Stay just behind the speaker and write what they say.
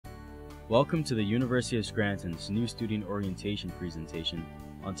Welcome to the University of Scranton's new student orientation presentation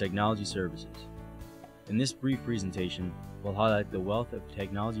on technology services. In this brief presentation, we'll highlight the wealth of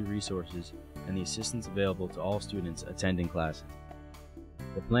technology resources and the assistance available to all students attending classes.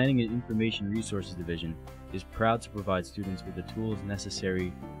 The Planning and Information Resources Division is proud to provide students with the tools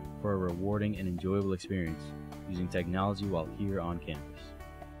necessary for a rewarding and enjoyable experience using technology while here on campus.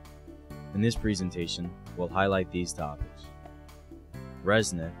 In this presentation, we'll highlight these topics: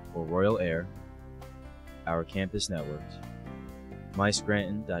 ResNet, or Royal Air, our campus networks,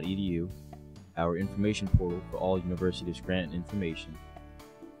 myscranton.edu, our information portal for all University of Scranton information,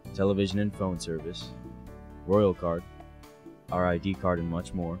 television and phone service, RoyalCard, our ID card, and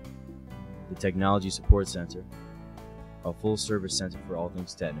much more, the Technology Support Center, a full-service center for all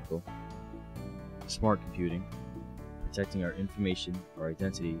things technical, smart computing, protecting our information, our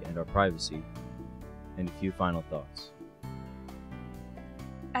identity, and our privacy, and a few final thoughts.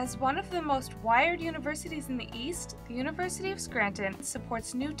 As one of the most wired universities in the East, the University of Scranton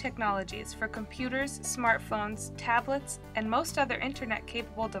supports new technologies for computers, smartphones, tablets, and most other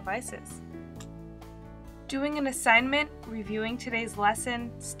internet-capable devices. Doing an assignment, reviewing today's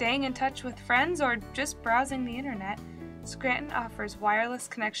lesson, staying in touch with friends, or just browsing the internet, Scranton offers wireless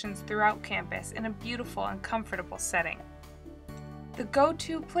connections throughout campus in a beautiful and comfortable setting. The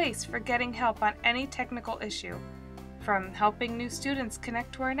go-to place for getting help on any technical issue, from helping new students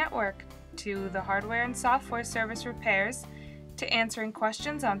connect to our network, to the hardware and software service repairs, to answering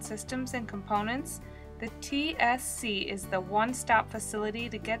questions on systems and components, the TSC is the one-stop facility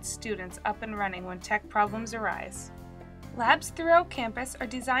to get students up and running when tech problems arise. Labs throughout campus are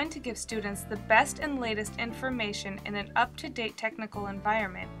designed to give students the best and latest information in an up-to-date technical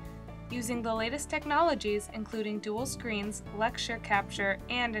environment. Using the latest technologies, including dual screens, lecture capture,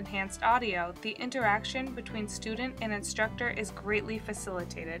 and enhanced audio, the interaction between student and instructor is greatly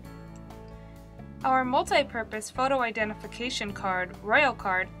facilitated. Our multi-purpose photo identification card,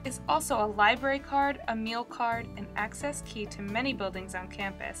 RoyalCard, is also a library card, a meal card, an access key to many buildings on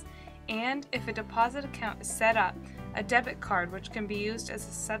campus, and if a deposit account is set up, a debit card which can be used as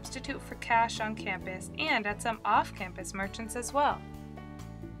a substitute for cash on campus and at some off-campus merchants as well.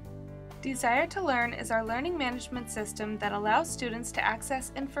 Desire to Learn is our learning management system that allows students to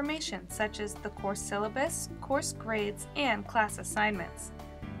access information such as the course syllabus, course grades, and class assignments.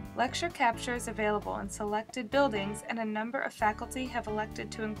 Lecture capture is available in selected buildings, and a number of faculty have elected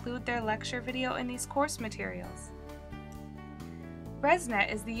to include their lecture video in these course materials.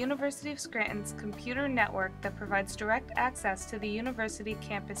 ResNet is the University of Scranton's computer network that provides direct access to the university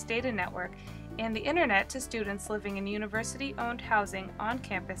campus data network and the internet to students living in university-owned housing on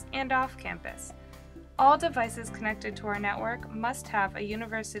campus and off campus. All devices connected to our network must have a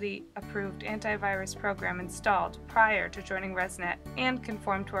university-approved antivirus program installed prior to joining ResNet and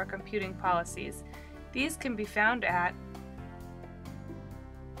conform to our computing policies. These can be found at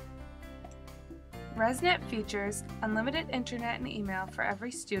ResNet features unlimited internet and email for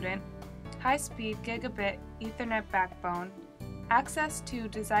every student, high-speed gigabit Ethernet backbone, access to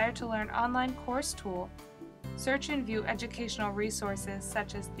Desire to Learn online course tool, search and view educational resources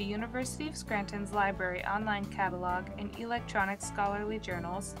such as the University of Scranton's library online catalog and electronic scholarly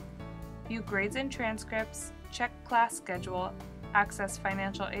journals, view grades and transcripts, check class schedule, access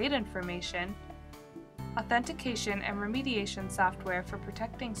financial aid information, authentication and remediation software for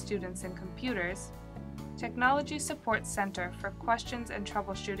protecting students and computers, Technology Support Center for questions and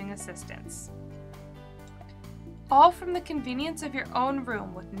troubleshooting assistance. All from the convenience of your own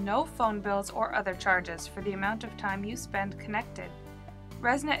room with no phone bills or other charges for the amount of time you spend connected.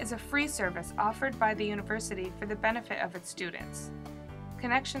 ResNet is a free service offered by the university for the benefit of its students.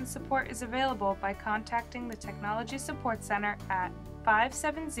 Connection support is available by contacting the Technology Support Center at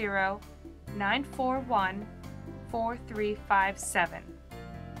 570-941-4357.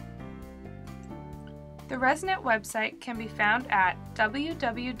 The ResNet website can be found at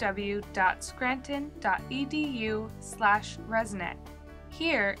www.scranton.edu/resnet.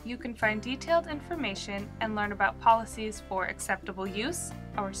 Here, you can find detailed information and learn about policies for acceptable use,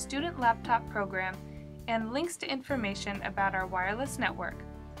 our student laptop program, and links to information about our wireless network,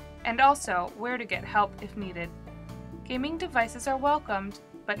 and also where to get help if needed. Gaming devices are welcomed,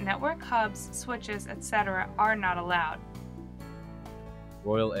 but network hubs, switches, etc. are not allowed.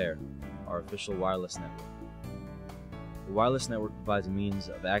 Royal Air, our official wireless network. The wireless network provides a means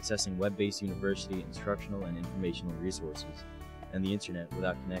of accessing web-based university instructional and informational resources and the internet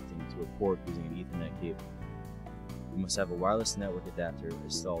without connecting to a port using an Ethernet cable. You must have a wireless network adapter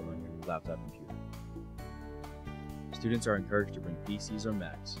installed on your laptop computer. Students are encouraged to bring PCs or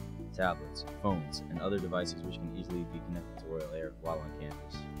Macs, tablets, phones, and other devices which can easily be connected to Royal Air while on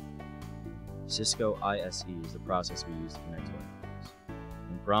campus. Cisco ISE is the process we use to connect to our computers.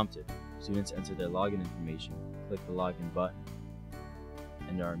 When prompted, students enter their login information, click the login button,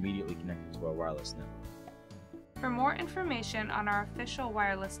 and are immediately connected to our wireless network. For more information on our official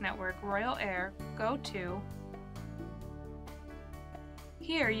wireless network, Royal Air, go to.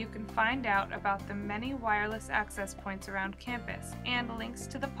 Here you can find out about the many wireless access points around campus and links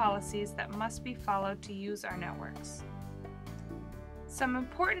to the policies that must be followed to use our networks. Some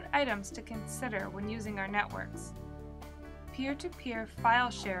important items to consider when using our networks. Peer-to-peer file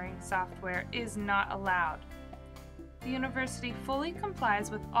sharing software is not allowed. The university fully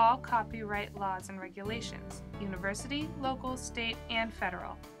complies with all copyright laws and regulations, university, local, state, and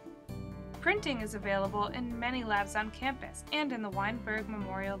federal. Printing is available in many labs on campus and in the Weinberg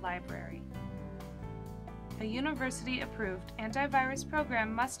Memorial Library. A university-approved antivirus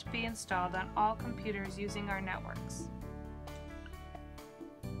program must be installed on all computers using our networks.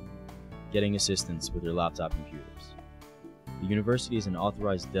 Getting assistance with your laptop computers. The university is an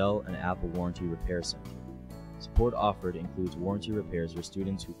authorized Dell and Apple warranty repair center. Support offered includes warranty repairs for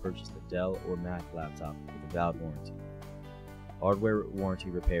students who purchased a Dell or Mac laptop with a valid warranty. Hardware warranty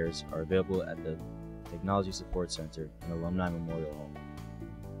repairs are available at the Technology Support Center and Alumni Memorial Hall.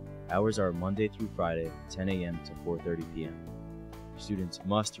 Hours are Monday through Friday, 10 a.m. to 4:30 p.m. Students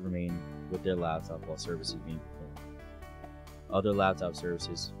must remain with their laptop while service is being performed. Other laptop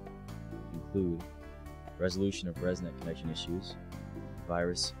services include resolution of ResNet connection issues,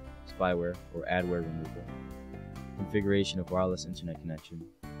 virus, spyware, or adware removal, configuration of wireless internet connection,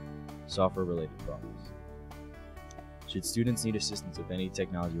 software-related problems. Should students need assistance with any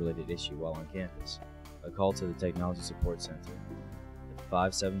technology-related issue while on campus, a call to the Technology Support Center at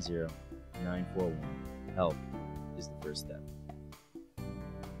 570-941-HELP is the first step.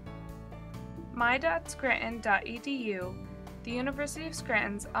 my.scranton.edu, the University of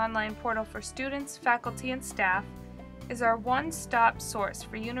Scranton's online portal for students, faculty, and staff, is our one-stop source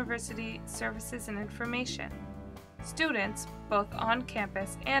for university services and information. Students, both on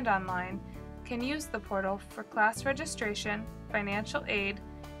campus and online, can use the portal for class registration, financial aid,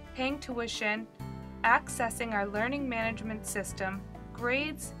 paying tuition, accessing our learning management system,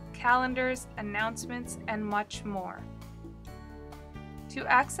 grades, calendars, announcements, and much more. To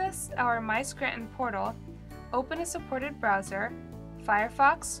access our My Scranton portal, open a supported browser,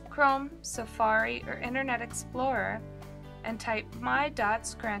 Firefox, Chrome, Safari, or Internet Explorer, and type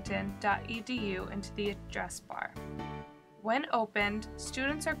my.scranton.edu into the address bar. When opened,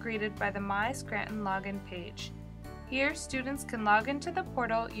 students are greeted by the My Scranton login page. Here, students can log into the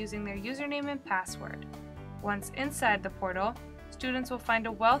portal using their username and password. Once inside the portal, students will find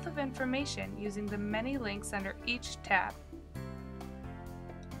a wealth of information using the many links under each tab.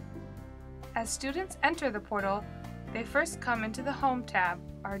 As students enter the portal, they first come into the Home tab,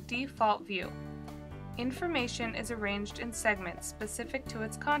 our default view. Information is arranged in segments specific to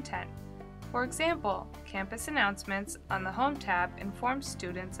its content. For example, campus announcements on the Home tab inform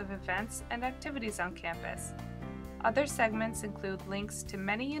students of events and activities on campus. Other segments include links to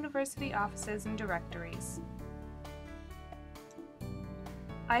many university offices and directories.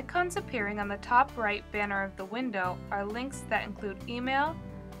 Icons appearing on the top right banner of the window are links that include email,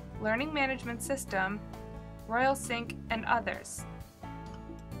 learning management system, RoyalSync, and others.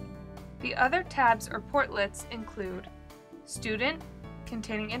 The other tabs or portlets include Student,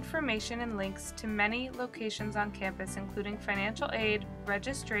 containing information and links to many locations on campus including financial aid,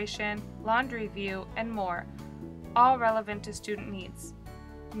 registration, laundry view, and more, all relevant to student needs.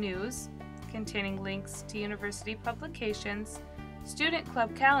 News, containing links to university publications, student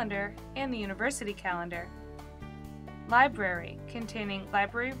club calendar, and the university calendar. Library, containing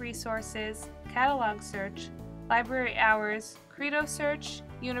library resources, catalog search, library hours, Credo search,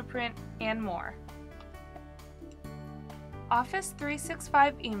 Uniprint, and more. Office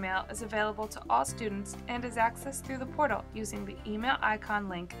 365 email is available to all students and is accessed through the portal using the email icon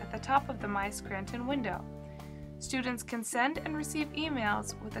link at the top of the My Scranton window. Students can send and receive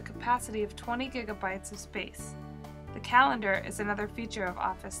emails with a capacity of 20 gigabytes of space. The calendar is another feature of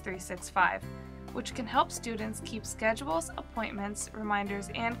Office 365, which can help students keep schedules, appointments, reminders,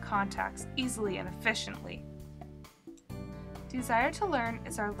 and contacts easily and efficiently. Desire to Learn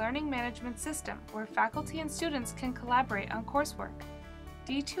is our learning management system where faculty and students can collaborate on coursework.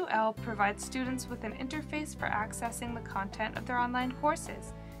 D2L provides students with an interface for accessing the content of their online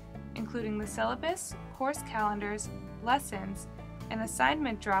courses, including the syllabus, course calendars, lessons, an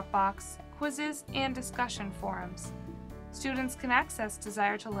assignment Dropbox, quizzes, and discussion forums. Students can access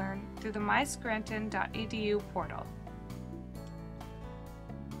Desire to Learn through the myscranton.edu portal.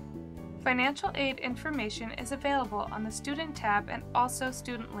 Financial aid information is available on the Student tab and also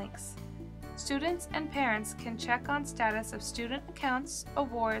student links. Students and parents can check on status of student accounts,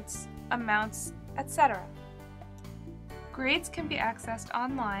 awards, amounts, etc. Grades can be accessed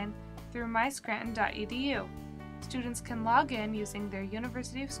online through myscranton.edu. Students can log in using their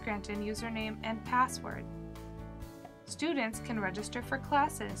University of Scranton username and password. Students can register for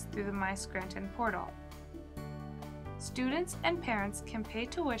classes through the My Scranton portal. Students and parents can pay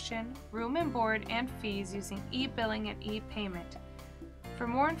tuition, room and board, and fees using e-billing and e-payment. For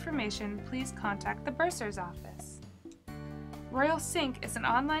more information, please contact the bursar's office. Royal Sync is an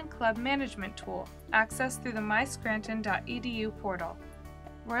online club management tool accessed through the myscranton.edu portal.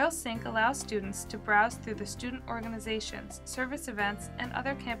 Royal Sync allows students to browse through the student organizations, service events, and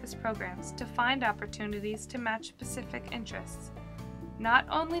other campus programs to find opportunities to match specific interests. Not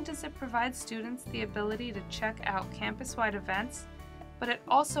only does it provide students the ability to check out campus-wide events, but it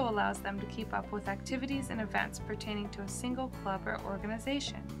also allows them to keep up with activities and events pertaining to a single club or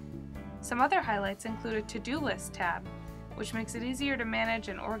organization. Some other highlights include a to-do list tab, which makes it easier to manage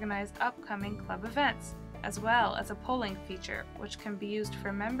and organize upcoming club events, as well as a polling feature, which can be used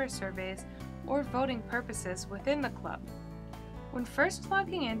for member surveys or voting purposes within the club. When first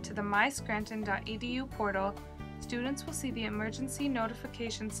logging into the myscranton.edu portal, students will see the Emergency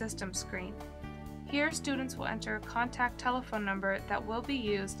Notification System screen. Here, students will enter a contact telephone number that will be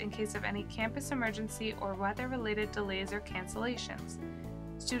used in case of any campus emergency or weather-related delays or cancellations.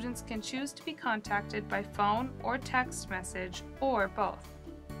 Students can choose to be contacted by phone or text message, or both.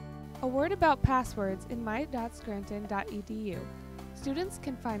 A word about passwords in my.scranton.edu. Students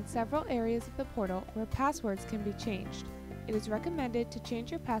can find several areas of the portal where passwords can be changed. It is recommended to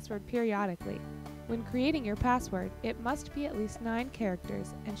change your password periodically. When creating your password, it must be at least 9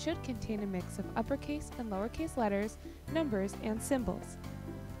 characters and should contain a mix of uppercase and lowercase letters, numbers, and symbols.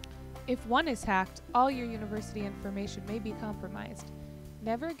 If one is hacked, all your university information may be compromised.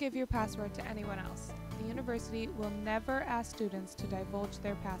 Never give your password to anyone else. The university will never ask students to divulge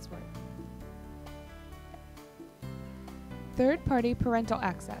their password. Third-party parental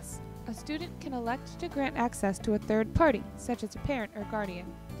access. A student can elect to grant access to a third party, such as a parent or guardian,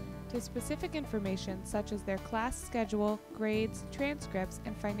 to specific information such as their class schedule, grades, transcripts,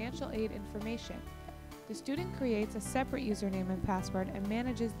 and financial aid information. The student creates a separate username and password and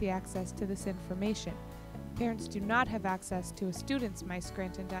manages the access to this information. Parents do not have access to a student's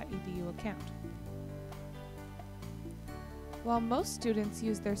myscranton.edu account. While most students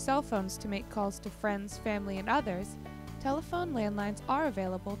use their cell phones to make calls to friends, family, and others, telephone landlines are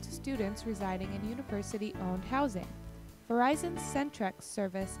available to students residing in university-owned housing. Verizon's Centrex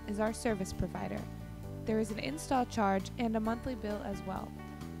service is our service provider. There is an install charge and a monthly bill as well.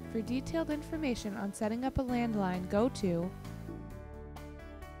 For detailed information on setting up a landline, go to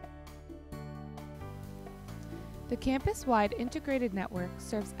the campus-wide integrated network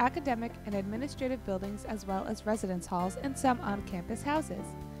serves academic and administrative buildings as well as residence halls and some on-campus houses.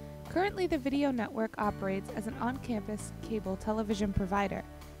 Currently, the video network operates as an on-campus cable television provider.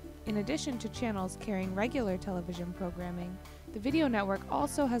 In addition to channels carrying regular television programming, the video network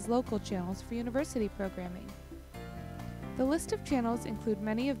also has local channels for university programming. The list of channels include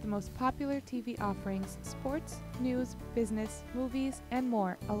many of the most popular TV offerings, sports, news, business, movies, and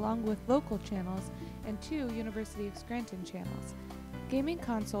more, along with local channels and 2 University of Scranton channels. Gaming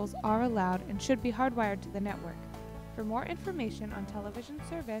consoles are allowed and should be hardwired to the network. For more information on television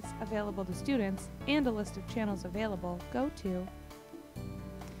service available to students and a list of channels available, go to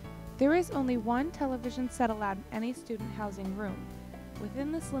There is only one television set allowed in any student housing room.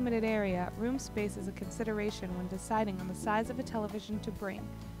 Within this limited area, room space is a consideration when deciding on the size of a television to bring.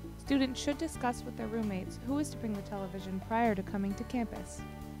 Students should discuss with their roommates who is to bring the television prior to coming to campus.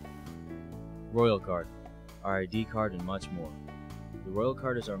 RoyalCard, our ID card, and much more. The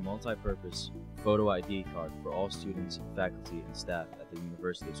RoyalCard is our multi-purpose photo ID card for all students, faculty, and staff at the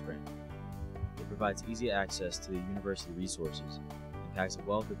University of Scranton. It provides easy access to the university resources and packs a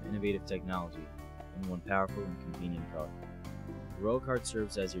wealth of innovative technology in one powerful and convenient card. The RoyalCard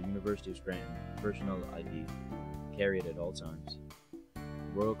serves as your University of Scranton personal ID. Carry it at all times.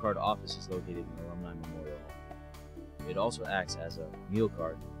 The RoyalCard office is located in Alumni Memorial Hall. It also acts as a meal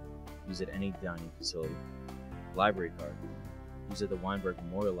card, used at any dining facility, library card, used at the Weinberg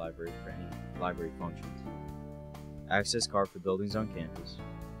Memorial Library for any library functions, access card for buildings on campus,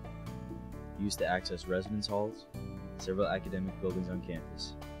 used to access residence halls, several academic buildings on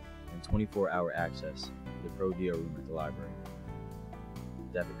campus, and 24-hour access to the Pro Deo room at the library.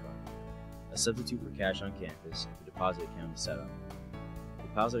 Debit card, a substitute for cash on campus if a deposit account is set up.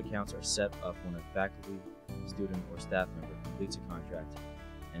 Deposit accounts are set up when a faculty, student, or staff member completes a contract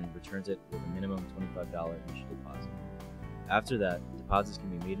and returns it with a minimum $25 initial deposit. After that, deposits can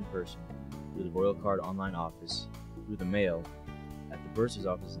be made in person through the RoyalCard online office, through the mail, at the bursar's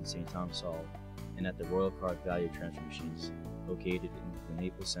office in St. Thomas Hall, and at the RoyalCard value transfer machines located in the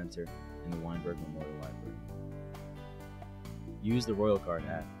Naples Center and the Weinberg Memorial Library. Use the RoyalCard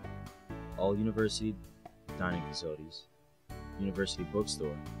app. All university dining facilities, university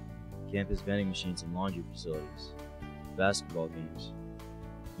bookstore, campus vending machines and laundry facilities, basketball games,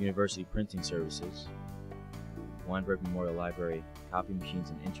 university printing services, Weinberg Memorial Library, copy machines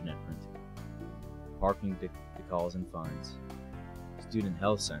and internet printing, parking decals and fines, student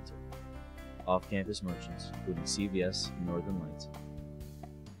health center, off-campus merchants, including CVS and Northern Lights.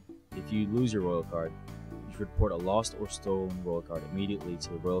 If you lose your RoyalCard, you should report a lost or stolen RoyalCard immediately to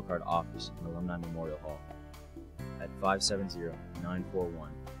the RoyalCard office in Alumni Memorial Hall at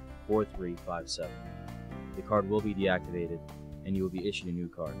 570-941-4357. The card will be deactivated and you will be issued a new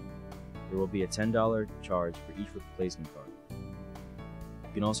card. There will be a $10 charge for each replacement card.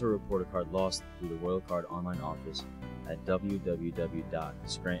 You can also report a card lost through the RoyalCard online office at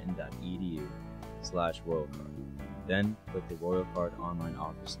www.scranton.edu/RoyalCard. Then click the RoyalCard online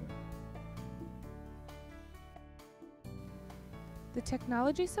office link. The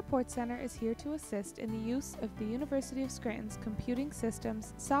Technology Support Center is here to assist in the use of the University of Scranton's computing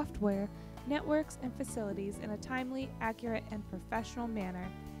systems, software, networks, and facilities in a timely, accurate, and professional manner.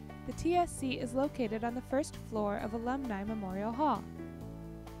 The TSC is located on the first floor of Alumni Memorial Hall.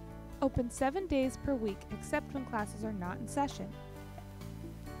 Open 7 days per week except when classes are not in session.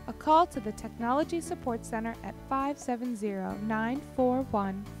 A call to the Technology Support Center at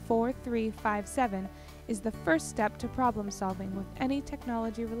 570-941-4357 is the first step to problem solving with any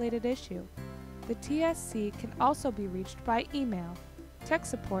technology-related issue. The TSC can also be reached by email,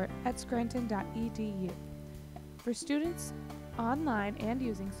 techsupport@scranton.edu. For students online and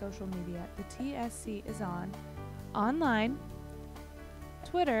using social media, the TSC is on online,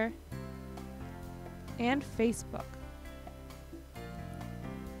 Twitter, and Facebook.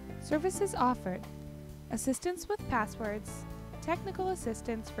 Services offered: assistance with passwords, technical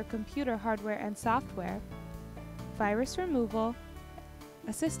assistance for computer hardware and software, virus removal,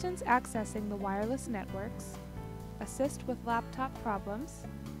 assistance accessing the wireless networks, assist with laptop problems,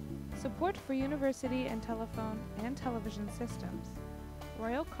 support for university and telephone and television systems,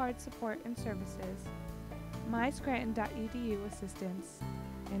 RoyalCard support and services, myscranton.edu assistance,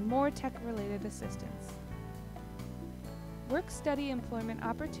 and more tech-related assistance. Work-study employment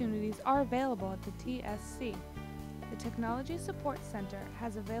opportunities are available at the TSC. The Technology Support Center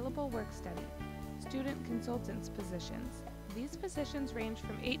has available work-study, student consultants positions. These positions range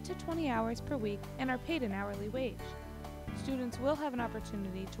from 8 to 20 hours per week and are paid an hourly wage. Students will have an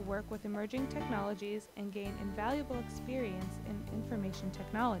opportunity to work with emerging technologies and gain invaluable experience in information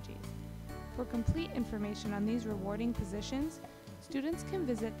technologies. For complete information on these rewarding positions, students can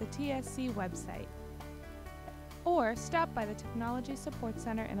visit the TSC website or stop by the Technology Support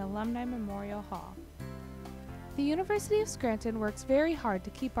Center in Alumni Memorial Hall. The University of Scranton works very hard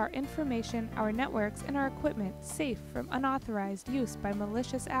to keep our information, our networks, and our equipment safe from unauthorized use by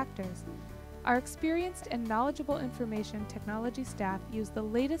malicious actors. Our experienced and knowledgeable information technology staff use the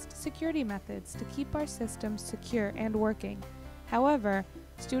latest security methods to keep our systems secure and working. However,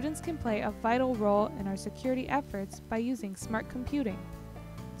 students can play a vital role in our security efforts by using smart computing.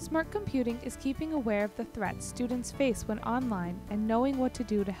 Smart computing is keeping aware of the threats students face when online and knowing what to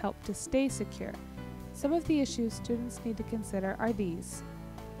do to help to stay secure. Some of the issues students need to consider are these: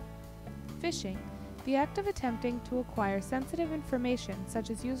 phishing, the act of attempting to acquire sensitive information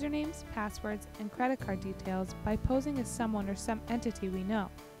such as usernames, passwords, and credit card details by posing as someone or some entity we know.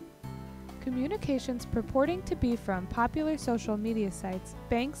 Communications purporting to be from popular social media sites,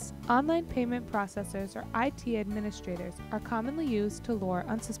 banks, online payment processors, or IT administrators are commonly used to lure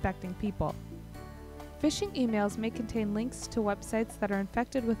unsuspecting people. Phishing emails may contain links to websites that are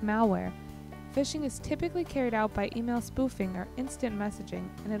infected with malware. Phishing is typically carried out by email spoofing or instant messaging,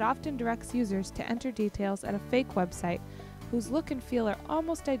 and it often directs users to enter details at a fake website whose look and feel are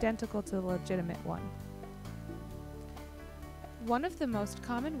almost identical to the legitimate one. One of the most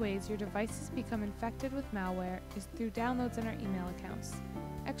common ways your devices become infected with malware is through downloads in our email accounts.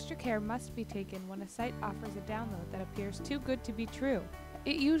 Extra care must be taken when a site offers a download that appears too good to be true.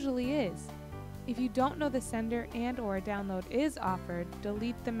 It usually is. If you don't know the sender and/or a download is offered,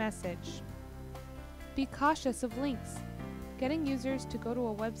 delete the message. Be cautious of links. Getting users to go to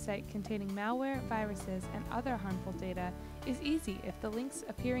a website containing malware, viruses, and other harmful data is easy if the links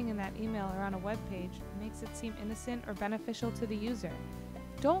appearing in that email or on a web page makes it seem innocent or beneficial to the user.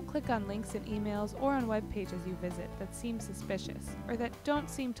 Don't click on links in emails or on web pages you visit that seem suspicious or that don't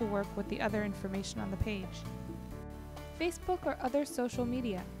seem to work with the other information on the page. Facebook or other social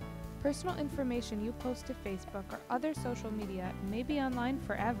media. Personal information you post to Facebook or other social media may be online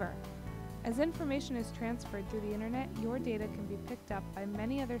forever. As information is transferred through the internet, your data can be picked up by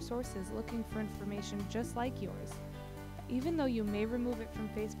many other sources looking for information just like yours. Even though you may remove it from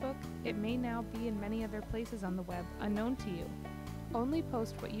Facebook, it may now be in many other places on the web unknown to you. Only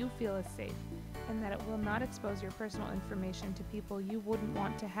post what you feel is safe, and that it will not expose your personal information to people you wouldn't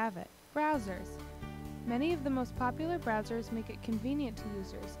want to have it. Browsers. Many of the most popular browsers make it convenient to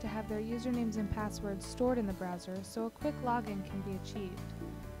users to have their usernames and passwords stored in the browser so a quick login can be achieved.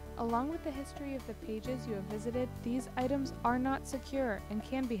 Along with the history of the pages you have visited, these items are not secure and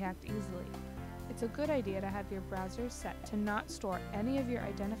can be hacked easily. It's a good idea to have your browser set to not store any of your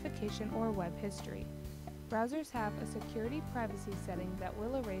identification or web history. Browsers have a security privacy setting that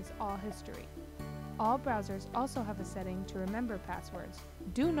will erase all history. All browsers also have a setting to remember passwords.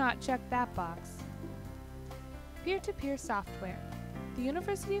 Do not check that box. Peer-to-peer software. The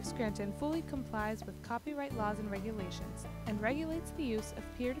University of Scranton fully complies with copyright laws and regulations and regulates the use of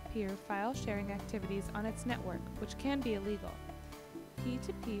peer-to-peer file sharing activities on its network, which can be illegal.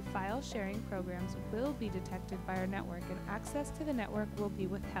 P2P file sharing programs will be detected by our network and access to the network will be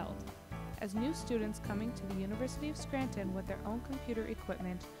withheld. As new students coming to the University of Scranton with their own computer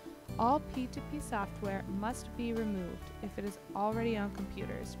equipment, all P2P software must be removed if it is already on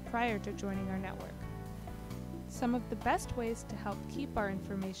computers prior to joining our network. Some of the best ways to help keep our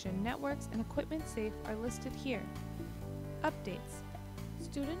information, networks, and equipment safe are listed here. Updates.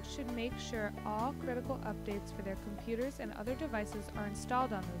 Students should make sure all critical updates for their computers and other devices are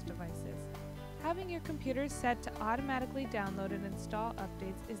installed on those devices. Having your computers set to automatically download and install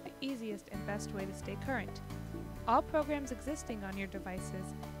updates is the easiest and best way to stay current. All programs existing on your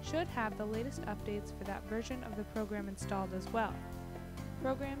devices should have the latest updates for that version of the program installed as well.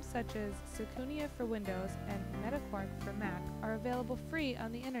 Programs such as Secunia for Windows and MetaQuark for Mac are available free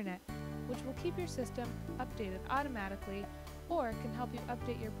on the internet, which will keep your system updated automatically or can help you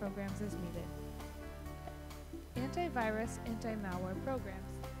update your programs as needed. Antivirus, anti-malware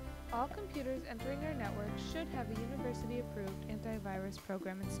programs. All computers entering our network should have a university-approved antivirus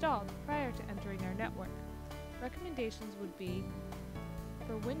program installed prior to entering our network. Recommendations would be,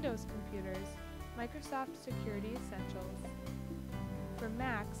 for Windows computers, Microsoft Security Essentials. For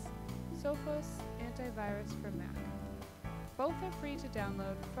Macs, Sophos Antivirus for Mac. Both are free to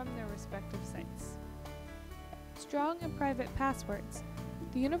download from their respective sites. Strong and private passwords.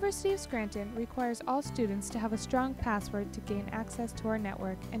 The University of Scranton requires all students to have a strong password to gain access to our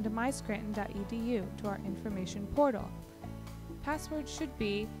network and to myscranton.edu, to our information portal. Passwords should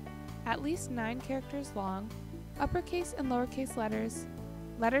be at least 9 characters long, uppercase and lowercase letters,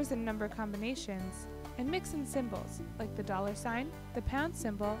 letters and number combinations, and mix-in symbols like the $sign, the pound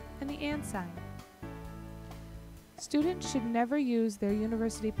symbol, and the and sign. Students should never use their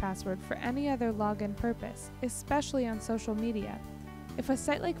university password for any other login purpose, especially on social media. If a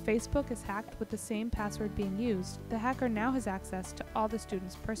site like Facebook is hacked with the same password being used, the hacker now has access to all the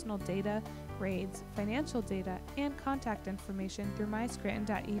students' personal data, grades, financial data, and contact information through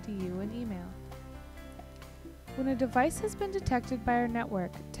myscranton.edu and email. When a device has been detected by our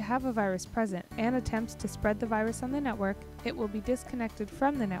network to have a virus present and attempts to spread the virus on the network, it will be disconnected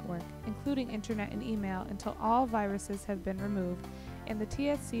from the network, including internet and email, until all viruses have been removed and the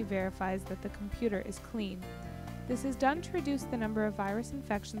TSC verifies that the computer is clean. This is done to reduce the number of virus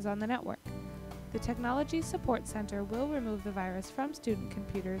infections on the network. The Technology Support Center will remove the virus from student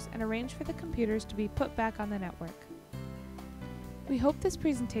computers and arrange for the computers to be put back on the network. We hope this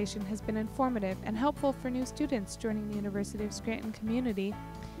presentation has been informative and helpful for new students joining the University of Scranton community.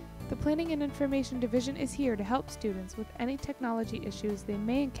 The Planning and Information Division is here to help students with any technology issues they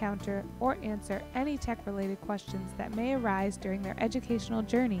may encounter or answer any tech-related questions that may arise during their educational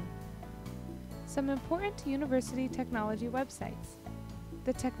journey. Some important university technology websites: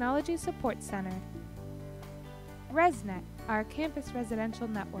 the Technology Support Center, ResNet, our campus residential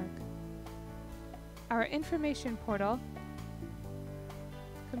network, our information portal,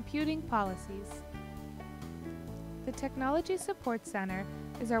 Computing Policies. The Technology Support Center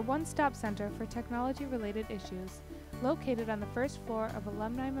is our one-stop center for technology-related issues, located on the first floor of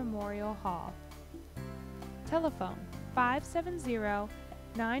Alumni Memorial Hall. Telephone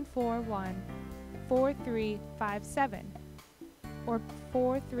 570-941-4357 or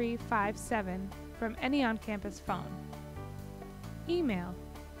 4357 from any on-campus phone. Email.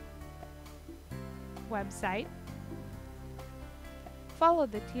 Website. Follow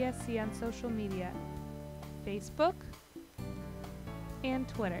the TSC on social media, Facebook and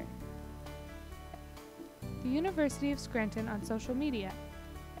Twitter. The University of Scranton on social media.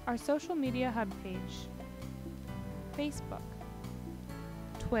 Our social media hub page: Facebook,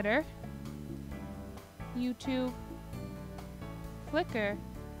 Twitter, YouTube, Flickr,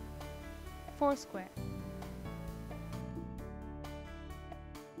 Foursquare.